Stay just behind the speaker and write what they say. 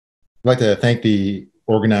I'd like to thank the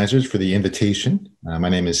organizers for the invitation. My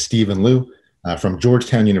name is Stephen Liu from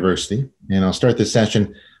Georgetown University, and I'll start this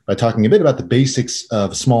session by talking a bit about the basics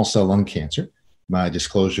of small cell lung cancer. My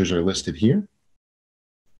disclosures are listed here.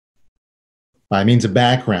 By means of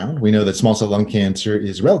background, we know that small cell lung cancer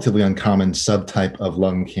is a relatively uncommon subtype of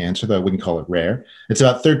lung cancer, though I wouldn't call it rare. It's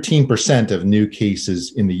about 13% of new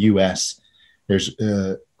cases in the US. There's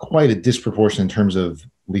quite a disproportion in terms of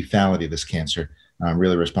lethality of this cancer,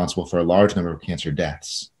 really responsible for a large number of cancer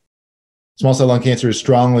deaths. Small cell lung cancer is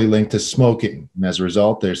strongly linked to smoking, and as a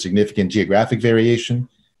result, there's significant geographic variation.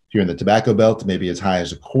 If you're in the tobacco belt, maybe as high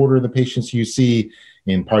as a quarter of the patients you see.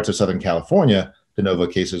 In parts of Southern California, de novo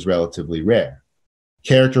case is relatively rare.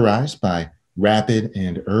 Characterized by rapid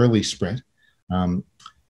and early spread. And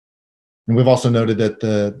we've also noted that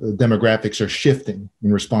the demographics are shifting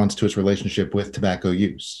in response to its relationship with tobacco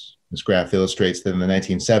use. This graph illustrates that in the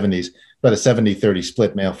 1970s, about a 70-30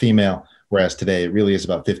 split male-female, whereas today it really is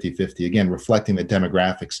about 50-50, again, reflecting the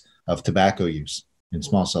demographics of tobacco use in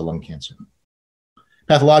small cell lung cancer.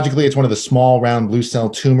 Pathologically, it's one of the small round blue cell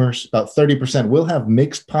tumors. About 30% will have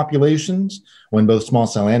mixed populations when both small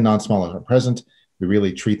cell and non-small are present. We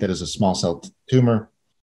really treat that as a small cell tumor.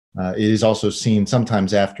 It is also seen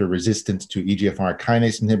sometimes after resistance to EGFR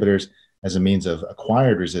kinase inhibitors as a means of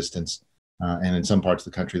acquired resistance. And in some parts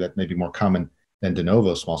of the country, that may be more common than de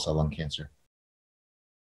novo small cell lung cancer.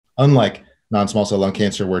 Unlike non-small cell lung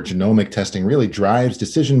cancer, where genomic testing really drives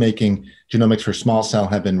decision-making, genomics for small cell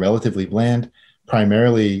have been relatively bland,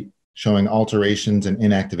 primarily showing alterations and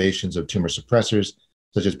inactivations of tumor suppressors,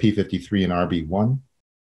 such as P53 and RB1.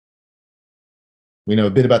 We know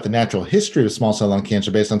a bit about the natural history of small cell lung cancer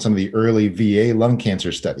based on some of the early VA lung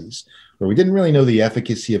cancer studies, where we didn't really know the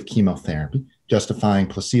efficacy of chemotherapy, justifying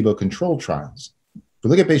placebo-controlled trials. If we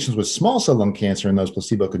look at patients with small cell lung cancer in those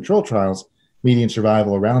placebo-controlled trials, median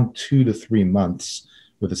survival around 2 to 3 months,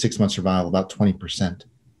 with a 6-month survival about 20%.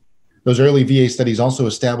 Those early VA studies also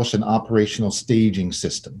established an operational staging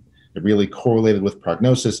system that really correlated with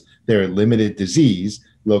prognosis. Their limited disease,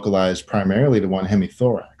 localized primarily to one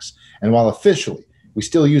hemithorax. And while officially, we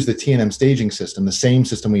still use the TNM staging system, the same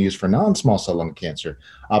system we use for non-small cell lung cancer,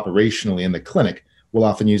 operationally in the clinic, we'll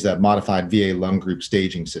often use that modified VA lung group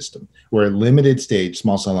staging system, where limited stage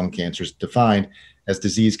small cell lung cancer is defined as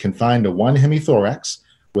disease confined to one hemithorax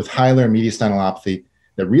with hilar mediastinalopathy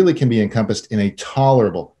that really can be encompassed in a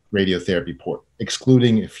tolerable radiotherapy port,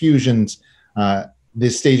 excluding effusions.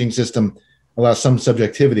 This staging system allows some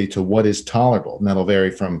subjectivity to what is tolerable, and that'll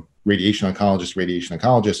vary from radiation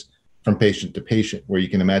oncologist, from patient to patient, where you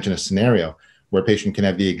can imagine a scenario where a patient can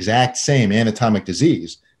have the exact same anatomic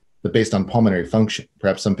disease, but based on pulmonary function.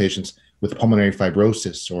 Perhaps some patients with pulmonary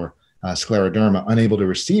fibrosis or scleroderma unable to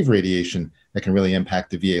receive radiation that can really impact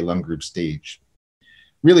the VA lung group stage.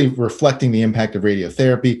 Really reflecting the impact of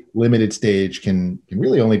radiotherapy, limited stage can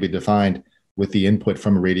really only be defined with the input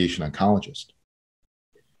from a radiation oncologist.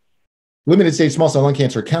 Limited stage small cell lung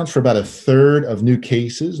cancer accounts for about a third of new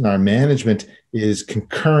cases, and our management is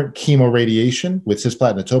concurrent chemoradiation with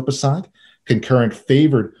cisplatin etoposide, concurrent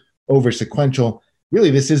favored over sequential.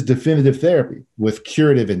 Really, this is definitive therapy with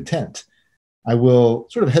curative intent. I will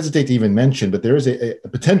sort of hesitate to even mention, but there is a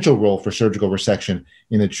potential role for surgical resection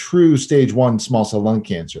in a true stage 1 small cell lung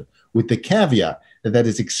cancer, with the caveat that that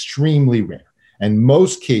is extremely rare. And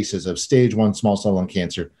most cases of stage 1 small cell lung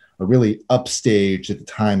cancer are really upstaged at the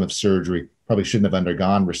time of surgery, probably shouldn't have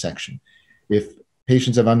undergone resection. If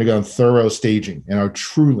patients have undergone thorough staging and are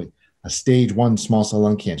truly a stage 1 small cell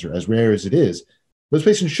lung cancer, as rare as it is, those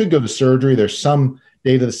patients should go to surgery. There's some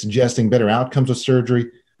data that's suggesting better outcomes with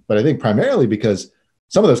surgery, but I think primarily because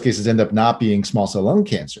some of those cases end up not being small cell lung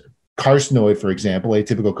cancer. Carcinoid, for example,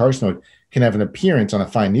 atypical carcinoid, can have an appearance on a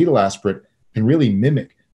fine needle aspirate, can really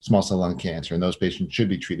mimic small cell lung cancer, and those patients should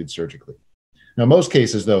be treated surgically. Now, most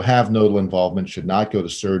cases, though, have nodal involvement, should not go to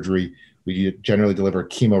surgery. We generally deliver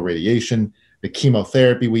chemoradiation. The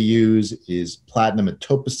chemotherapy we use is platinum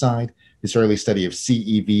etoposide. This early study of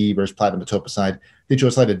CEV versus platinum etoposide did show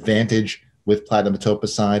a slight advantage with platinum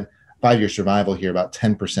etoposide. 5-year survival here, about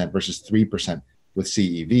 10% versus 3% with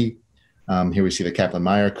CEV. Here we see the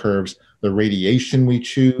Kaplan-Meier curves. The radiation we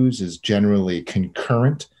choose is generally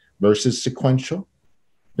concurrent versus sequential.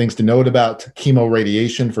 Things to note about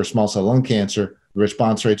chemoradiation for small cell lung cancer: the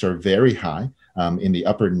response rates are very high, in the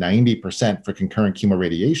upper 90% for concurrent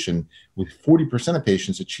chemoradiation, with 40% of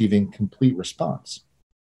patients achieving complete response.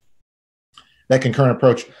 That concurrent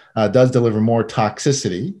approach does deliver more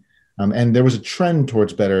toxicity, and there was a trend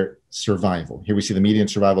towards better survival. Here we see the median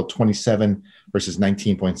survival 27 versus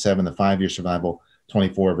 19.7, the 5-year survival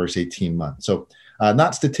 24 versus 18 months. So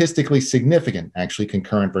not statistically significant, actually,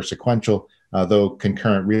 concurrent versus sequential, though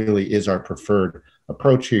concurrent really is our preferred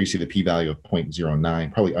approach. Here you see the p-value of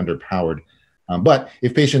 0.09, probably underpowered. But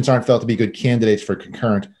if patients aren't felt to be good candidates for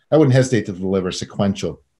concurrent, I wouldn't hesitate to deliver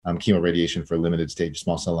sequential chemoradiation for limited stage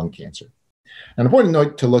small cell lung cancer. An important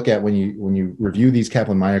note to look at when you review these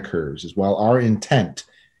Kaplan-Meier curves is, while our intent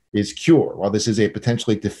is cure, while this is a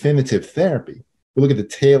potentially definitive therapy, we look at the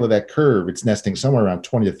tail of that curve, it's nesting somewhere around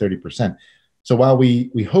 20 to 30%. So while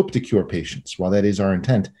we hope to cure patients, while that is our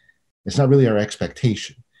intent, it's not really our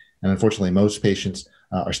expectation. And unfortunately, most patients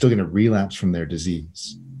are still going to relapse from their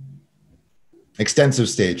disease. Extensive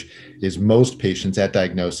stage is most patients at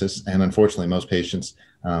diagnosis, and unfortunately, most patients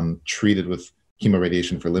treated with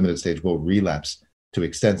chemoradiation for limited stage will relapse to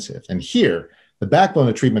extensive. And here, the backbone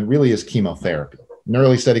of treatment really is chemotherapy. An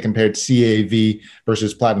early study compared CAV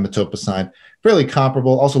versus platinum etoposide, fairly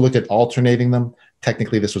comparable. Also looked at alternating them.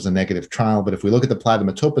 Technically, this was a negative trial, but if we look at the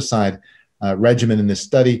platinum etoposide regimen in this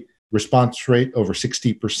study, response rate over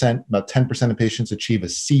 60%, about 10% of patients achieve a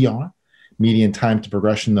CR. Median time to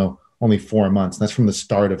progression, though, only 4 months. And that's from the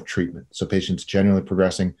start of treatment. So patients generally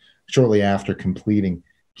progressing shortly after completing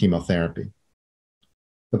chemotherapy.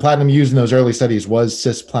 The platinum used in those early studies was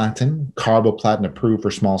Cisplatin, Carboplatin approved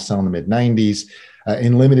for small cell in the mid-90s.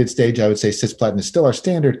 In limited stage, I would say Cisplatin is still our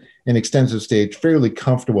standard. In extensive stage, fairly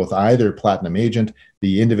comfortable with either platinum agent.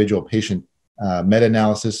 The individual patient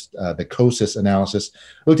meta-analysis, the COSIS analysis,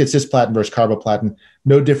 looked at Cisplatin versus Carboplatin.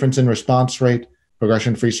 No difference in response rate,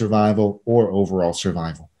 progression-free survival, or overall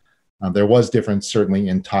survival. There was difference certainly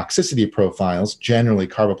in toxicity profiles. Generally,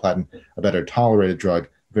 Carboplatin, a better tolerated drug,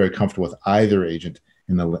 very comfortable with either agent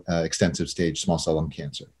in the extensive stage small cell lung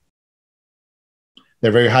cancer. There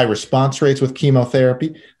are very high response rates with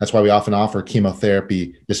chemotherapy. That's why we often offer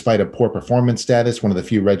chemotherapy despite a poor performance status, one of the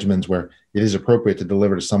few regimens where it is appropriate to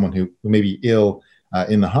deliver to someone who may be ill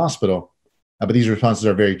in the hospital. But these responses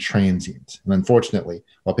are very transient. And unfortunately,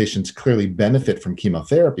 while patients clearly benefit from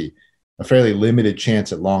chemotherapy, a fairly limited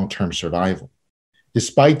chance at long-term survival.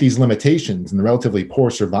 Despite these limitations and the relatively poor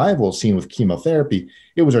survival seen with chemotherapy,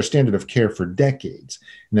 it was our standard of care for decades.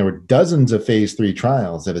 And there were dozens of phase 3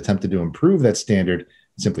 trials that attempted to improve that standard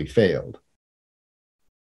and simply failed.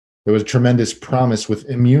 There was tremendous promise with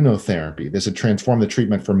immunotherapy. This had transformed the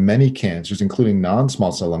treatment for many cancers, including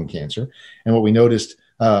non-small cell lung cancer. And what we noticed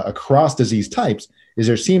across disease types is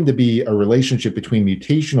there seemed to be a relationship between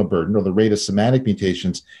mutational burden, or the rate of somatic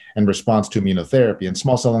mutations, and response to immunotherapy. And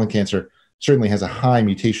small cell lung cancer certainly has a high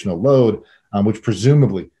mutational load, which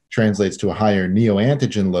presumably translates to a higher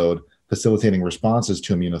neoantigen load, facilitating responses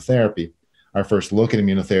to immunotherapy. Our first look at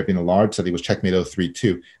immunotherapy in a large study was Checkmate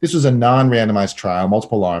 032. This was a non-randomized trial,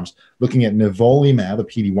 multiple arms, looking at Nivolumab, a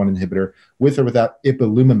PD-1 inhibitor, with or without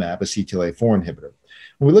Ipilimumab, a CTLA-4 inhibitor.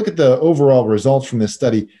 When we look at the overall results from this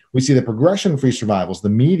study, we see that progression-free survivals, the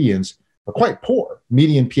medians, are quite poor.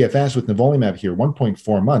 Median PFS with Nivolumab here,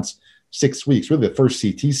 1.4 months, 6 weeks, really the first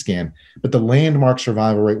CT scan, but the landmark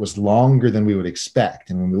survival rate was longer than we would expect.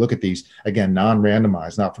 And when we look at these, again,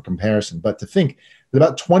 non-randomized, not for comparison, but to think that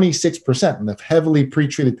about 26% of heavily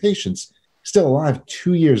pretreated patients still alive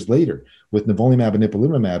 2 years later with Nivolumab and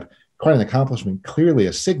Ipilimumab, quite an accomplishment, clearly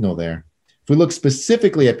a signal there. If we look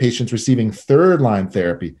specifically at patients receiving third-line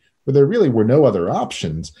therapy, where there really were no other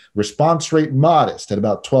options, response rate modest at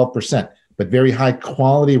about 12%, but very high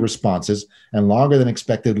quality responses and longer than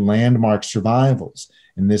expected landmark survivals.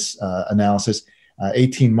 In this analysis,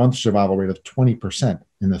 18-month survival rate of 20%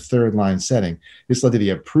 in the third-line setting. This led to the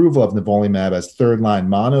approval of Nivolumab as third-line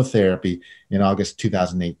monotherapy in August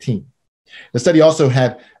 2018. The study also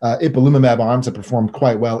had Ipilimumab arms that performed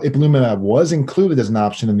quite well. Ipilimumab was included as an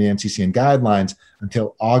option in the NCCN guidelines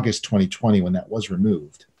until August 2020, when that was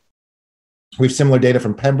removed. We have similar data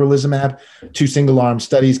from pembrolizumab, 2 single-arm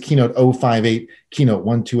studies, Keynote-058,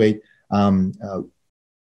 Keynote-128,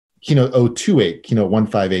 Keynote-028,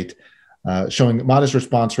 Keynote-158, showing modest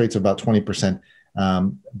response rates of about 20%,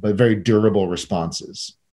 but very durable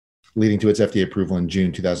responses, leading to its FDA approval in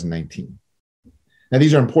June 2019. Now,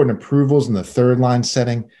 these are important approvals in the third-line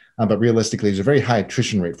setting, but realistically, there's a very high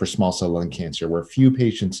attrition rate for small cell lung cancer, where few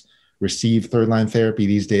patients receive third-line therapy.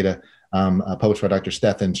 These data published by Dr.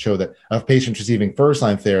 Steffens show that of patients receiving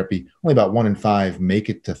first-line therapy, only about 1 in 5 make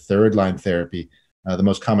it to third-line therapy. The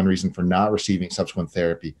most common reason for not receiving subsequent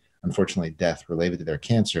therapy, unfortunately, death related to their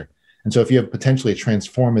cancer. And so if you have potentially a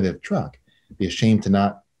transformative drug, it'd be a shame to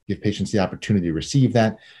not give patients the opportunity to receive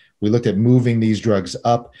that. We looked at moving these drugs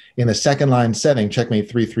up in the second-line setting, Checkmate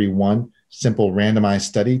 331, simple randomized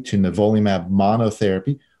study to Nivolumab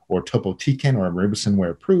monotherapy or topotecan or amrubicin were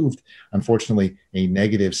approved. Unfortunately, a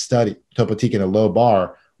negative study. Topotecan, a low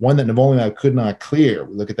bar, one that nivolumab could not clear.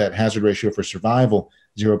 We look at that hazard ratio for survival,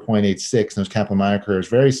 0.86. Those Kaplan-Meier curves,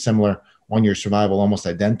 very similar. 1-year survival, almost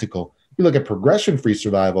identical. If you look at progression-free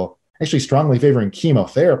survival, actually strongly favoring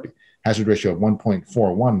chemotherapy, hazard ratio of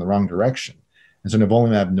 1.41 in the wrong direction. And so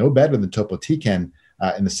nivolumab no better than topotecan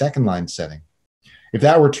in the second-line setting. If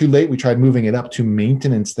that were too late, we tried moving it up to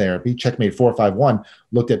maintenance therapy. Checkmate 451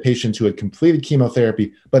 looked at patients who had completed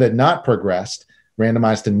chemotherapy but had not progressed,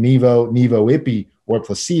 randomized to Nivo-Ipi, or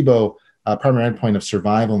placebo. Primary endpoint of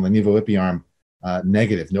survival in the Nivo-Ipi arm,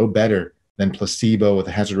 negative, no better than placebo, with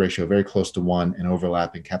a hazard ratio very close to 1 and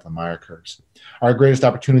overlapping Kaplan-Meier curves. Our greatest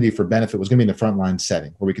opportunity for benefit was going to be in the frontline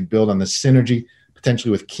setting, where we could build on the synergy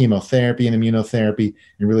potentially with chemotherapy and immunotherapy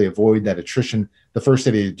and really avoid that attrition. The first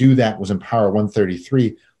study to do that was Empower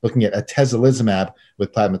 133, looking at atezolizumab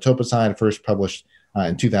with platinum etoposide, first published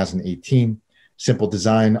in 2018. Simple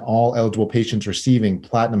design, all eligible patients receiving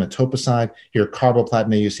platinum etoposide. Here, carboplatin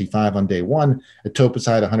AUC5 on day 1,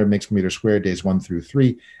 etoposide 100 mg per meter squared days 1 through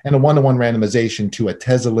 3, and a 1-to-1 randomization to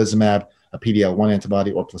atezolizumab, a PD-L1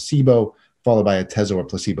 antibody, or placebo, followed by atezo or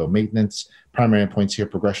placebo maintenance. Primary endpoints here,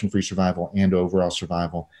 progression-free survival and overall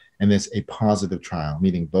survival. And this a positive trial,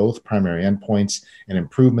 meeting both primary endpoints, an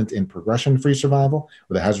improvement in progression-free survival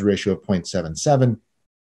with a hazard ratio of 0.77, and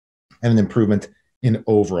an improvement in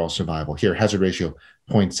overall survival. Here, hazard ratio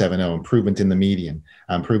 0.70, improvement in the median,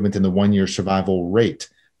 improvement in the 1-year survival rate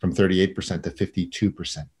from 38% to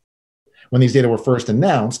 52%. When these data were first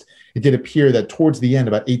announced, it did appear that towards the end,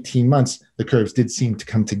 about 18 months, the curves did seem to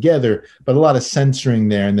come together, but a lot of censoring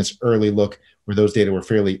there in this early look where those data were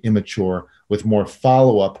fairly immature. With more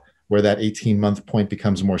follow-up, where that 18-month point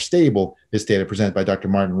becomes more stable, this data presented by Dr.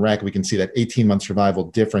 Martin Reck, we can see that 18-month survival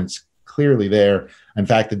difference clearly there. In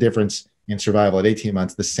fact, the difference in survival at 18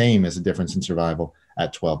 months, the same as the difference in survival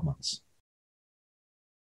at 12 months.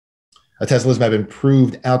 Atezolizumab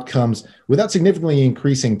improved outcomes without significantly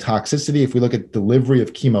increasing toxicity. If we look at delivery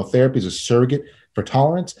of chemotherapy as a surrogate for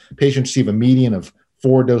tolerance, patients receive a median of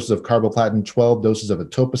 4 doses of carboplatin, 12 doses of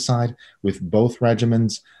etoposide with both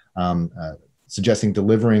regimens, suggesting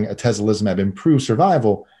delivering atezolizumab improved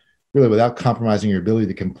survival really without compromising your ability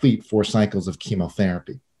to complete 4 cycles of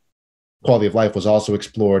chemotherapy. Quality of life was also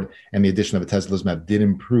explored, and the addition of atezolizumab did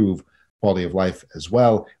improve quality of life as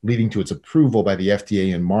well, leading to its approval by the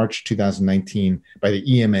FDA in March 2019, by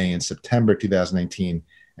the EMA in September 2019,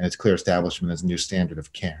 and its clear establishment as a new standard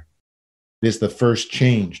of care. This is the first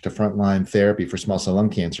change to frontline therapy for small cell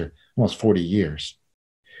lung cancer, almost 40 years.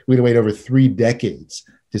 We had to wait over 3 decades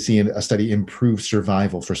to see a study improve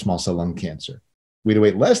survival for small cell lung cancer. We had to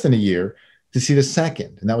wait less than a year to see the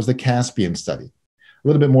second, and that was the Caspian study. A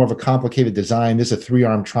little bit more of a complicated design. This is a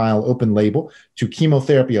 3-arm trial, open label, to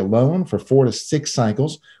chemotherapy alone for 4 to 6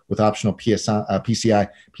 cycles with optional PCI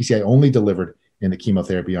only delivered in the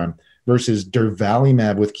chemotherapy arm, versus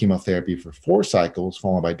durvalumab with chemotherapy for 4 cycles,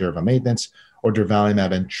 followed by durva maintenance, or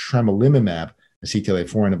durvalumab and tremelimumab, a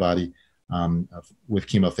CTLA-4 antibody with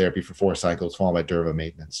chemotherapy for 4 cycles, followed by durva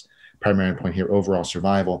maintenance. Primary endpoint here, overall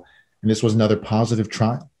survival. And this was another positive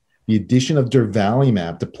trial. The addition of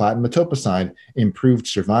durvalumab to platinum etoposide improved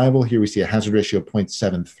survival. Here we see a hazard ratio of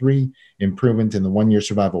 0.73, improvement in the 1-year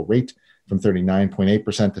survival rate from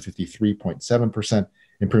 39.8% to 53.7%,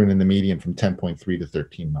 improvement in the median from 10.3 to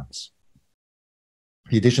 13 months.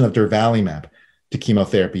 The addition of durvalumab to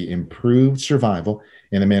chemotherapy improved survival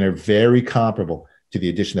in a manner very comparable to the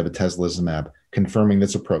addition of atezolizumab, confirming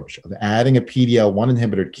this approach of adding a PD-L1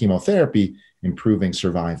 inhibitor to chemotherapy, improving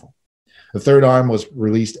survival. The third arm was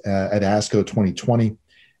released at ASCO 2020,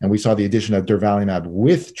 and we saw the addition of durvalumab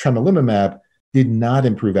with tremelimumab did not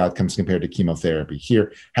improve outcomes compared to chemotherapy.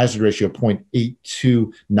 Here, hazard ratio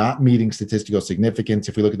 0.82, not meeting statistical significance.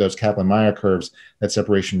 If we look at those Kaplan-Meier curves, that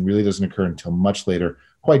separation really doesn't occur until much later,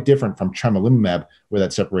 quite different from tremelimumab, where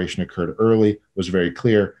that separation occurred early, was very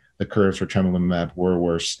clear. The curves for tremelimumab were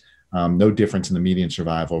worse. No difference in the median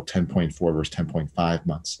survival, 10.4 versus 10.5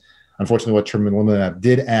 months. Unfortunately, what tremelimumab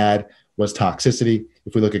did add was toxicity.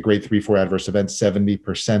 If we look at grade 3-4 adverse events,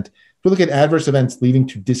 70%. If we look at adverse events leading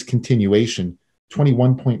to discontinuation,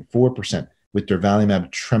 21.4% with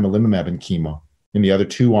durvalumab, tremelimumab, and chemo. In the other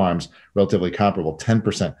 2 arms, relatively comparable,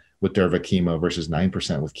 10% with durva chemo versus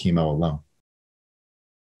 9% with chemo alone.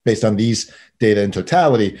 Based on these data in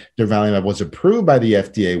totality, durvalumab was approved by the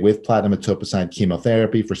FDA with platinum etoposide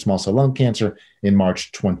chemotherapy for small cell lung cancer in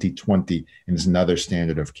March 2020, and is another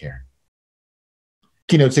standard of care.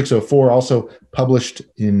 Keynote-604, also published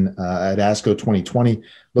at ASCO 2020,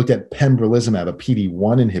 looked at pembrolizumab, a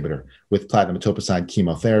PD-1 inhibitor with platinum etoposide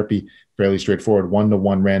chemotherapy, fairly straightforward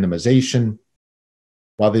 1-to-1 randomization.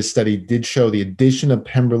 While this study did show the addition of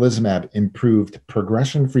pembrolizumab improved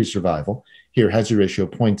progression-free survival, here hazard ratio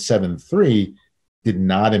 0.73 did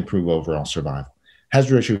not improve overall survival.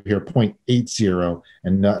 Hazard ratio here 0.80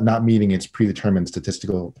 and not meeting its predetermined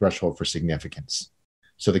statistical threshold for significance.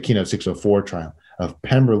 So the Keynote-604 trial of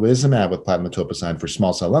pembrolizumab with platinum etoposide for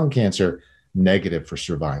small cell lung cancer, negative for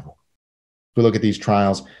survival. If we look at these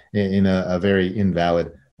trials in a very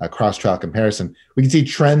invalid cross-trial comparison, we can see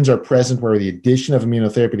trends are present where the addition of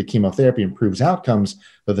immunotherapy to chemotherapy improves outcomes,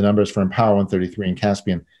 though the numbers for Empower 133 and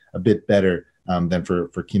Caspian a bit better than for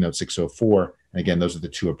Keynote-604. And again, those are the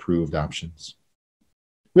two approved options.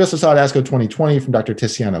 We also saw at ASCO 2020 from Dr.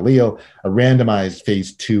 Tiziana Leal, a randomized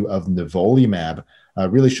phase 2 of Nivolumab,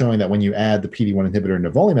 really showing that when you add the PD-1 inhibitor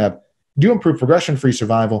Nivolumab, do improve progression-free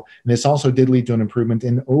survival, and this also did lead to an improvement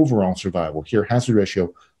in overall survival. Here, hazard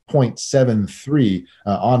ratio 0.73,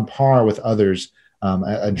 on par with others,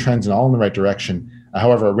 and trends in all in the right direction.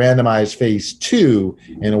 However, a randomized phase 2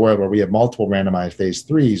 in a world where we have multiple randomized phase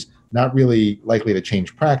 3s, not really likely to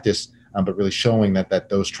change practice, but really showing that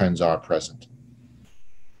those trends are present.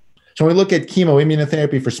 So when we look at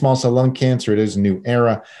chemo-immunotherapy for small cell lung cancer, it is a new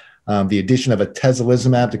era. The addition of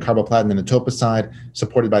atezolizumab to carboplatin and etoposide,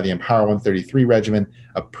 supported by the Empower 133 regimen,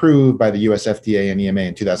 approved by the US FDA and EMA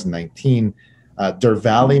in 2019.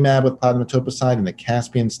 Durvalumab with platinum etoposide in the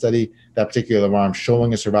Caspian study, that particular arm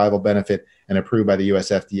showing a survival benefit and approved by the US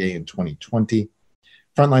FDA in 2020.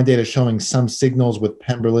 Frontline data showing some signals with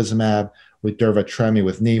pembrolizumab, with durva-tremi,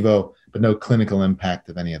 with Nivo, but no clinical impact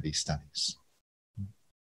of any of these studies.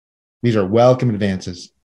 These are welcome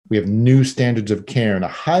advances. We have new standards of care in a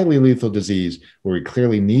highly lethal disease where we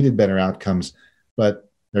clearly needed better outcomes, but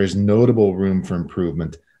there's notable room for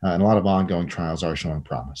improvement, and a lot of ongoing trials are showing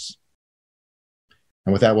promise.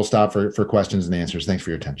 And with that, we'll stop for questions and answers. Thanks for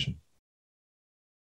your attention.